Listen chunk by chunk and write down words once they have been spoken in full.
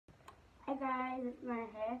Hey guys, it's Maya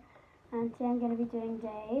here, and today I'm going to be doing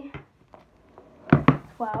day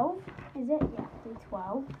 12, is it? Yeah, day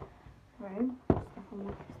 12. Room. Stuff on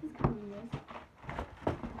my Christmas calendars.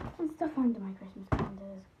 And stuff under my Christmas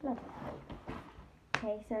calendars. Bloody hell.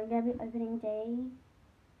 Okay, so I'm going to be opening day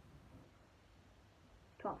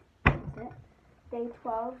 12. That's it. Day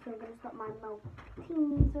 12, so I'm going to start my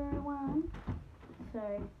Malteser one. So,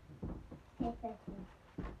 Day 13.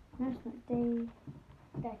 no, it's not day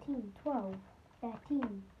 13, 12,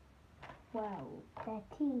 13, 12,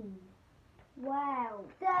 13. Wow.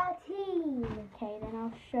 13. Okay, then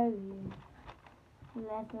I'll show you.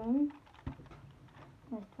 11.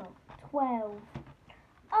 Where's 12? 12.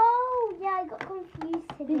 Oh, yeah, I got confused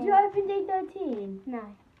today. Did you open day 13? No.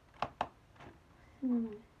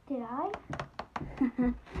 Did I?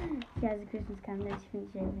 She has a Christmas calendar. She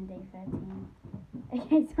thinks she opened day 13.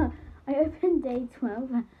 Okay, so I opened day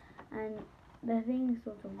 12 and the thing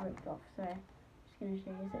sort of ripped off, so I'm just going to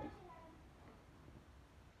show you this.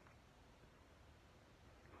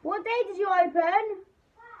 What day did you open?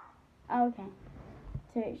 Oh, okay.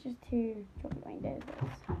 So it's just two chocolate rainbows.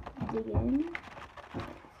 Let's dig in.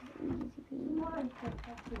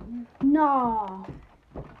 No.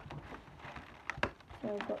 So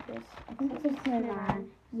I've got this. I think it's a snowman.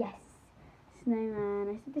 Yes. Snowman.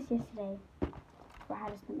 I said this yesterday. But I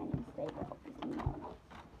had a snowman yesterday, but obviously not.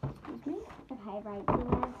 Excuse me. Okay, right,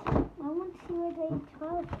 yes. I want to see where day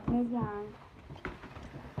 12 is. Here's one.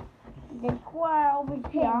 Day 12 is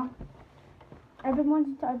here. I've been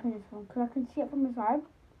wanting to open this one because I can see it from the side.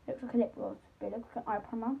 It looks like a lip gloss, but it looks like an eye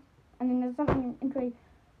primer. And then there's something in Tray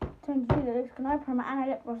 22 that looks like an eye primer and a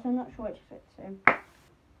lip gloss, so I'm not sure which is it. So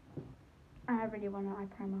I really want an eye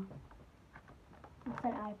primer. What's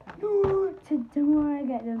an eye primer? So don't worry, I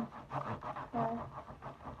get them.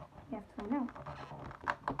 You have to find out.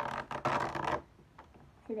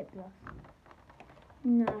 It's a lip gloss.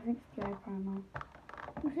 No, I think it's the eye primer.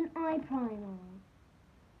 What's an eye primer?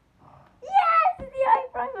 Yes, it's the eye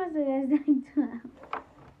primer. So there's day 12.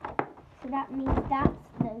 So that means that's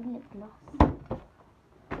the lip gloss.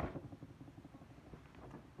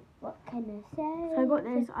 What can I say? So I got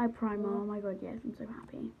this eye primer. Oh my god, yes, I'm so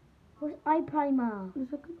happy. What's eye primer?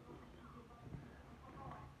 It's like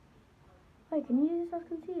wait, can you use this as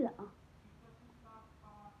concealer?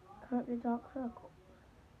 Cover up the dark circle.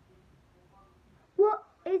 What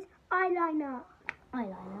is eyeliner?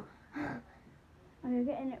 Eyeliner. Oh, you're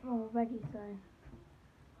getting it wrong already, so.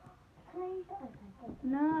 Can I use the iPad?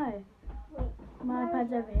 No. Wait. My where iPad's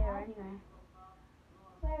is over here anyway.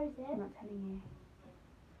 Where is I'm it? not telling you.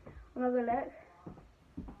 I'm have a look.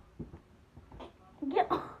 Get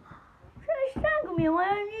off. You're trying to strangle me on my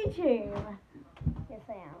own YouTube. Yes,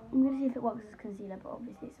 I am. I'm going to see if it works as concealer, but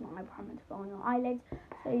obviously it's not my primer to go on your eyelids,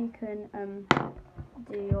 so you can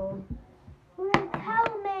do your... Well, tell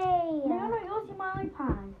me! No, yours is my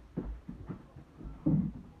iPad.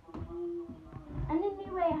 And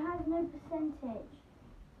anyway, it has no percentage.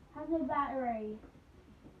 Has no battery.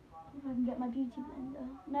 If I can get my beauty blender.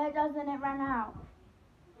 No, it doesn't. It ran out.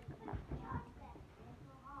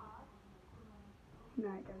 No,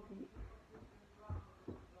 it doesn't.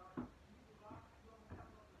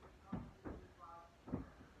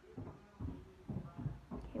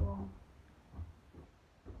 Okay, well.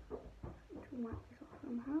 To wipe this off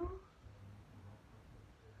somehow.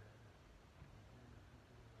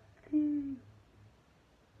 Okay,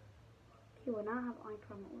 well now I have eye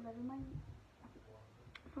primer all over my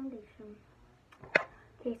foundation.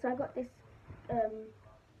 Okay, so I got this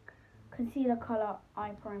concealer colour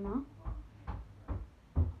eye primer.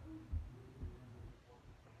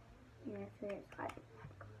 Yeah, so it's like...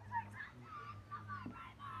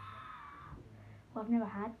 Well, I've never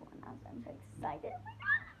had one now, so I'm so excited.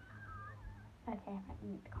 Okay, I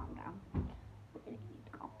need to calm down. Really need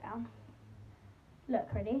to calm down.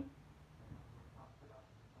 Look, ready?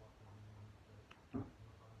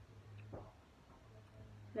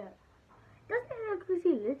 Look. Doesn't it look like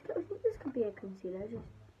concealer? I think this could be a concealer. Just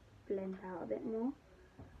blend out a bit more.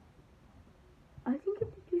 I think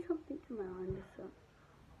it did do something to my under eyes.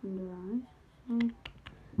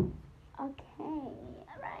 Okay,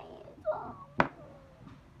 alright.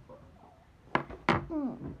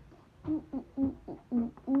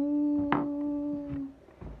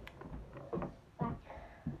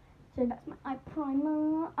 So that's my eye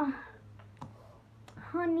primer.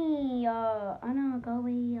 Honey, I know, go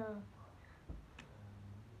away. Yeah,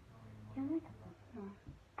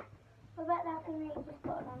 What about that thing that you just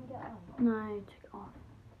got on your arm? no, take it off.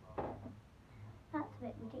 That's a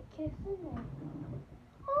bit ridiculous, isn't it?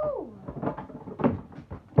 Oh!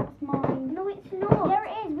 That's mine. No, it's not. There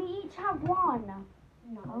it is. We each have one.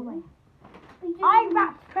 No. Go away. I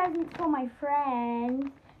wrapped presents for my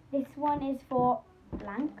friends. This one is for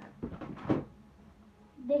blank.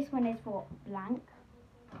 This one is for blank.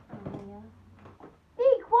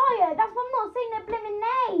 Be quiet. That's why I'm not saying their blimmin'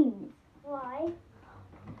 names. Why?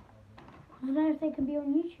 I don't know if they can be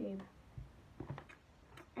on YouTube.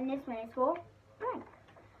 And this one is for blank.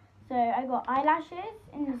 So I got eyelashes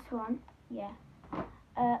in this one. Yeah.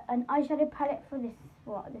 An eyeshadow palette for this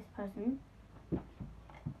person. Yes.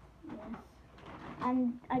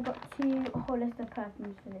 And I got 2 Hollister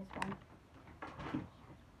perfumes for this one.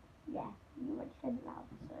 Yeah, you already said it loud,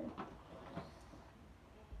 so.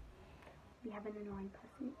 We have an annoying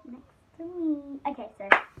person next to me. Okay, so.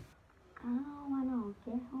 Oh, I know.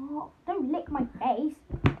 Get off. Don't lick my face.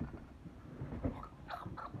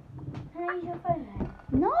 Can I use your phone then?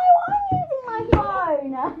 No, I'm using my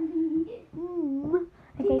phone.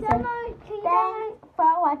 Okay, so thanks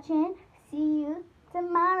for watching. See you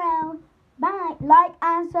tomorrow. Bye. Like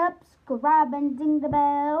and subscribe and ding the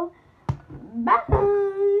bell. Bye.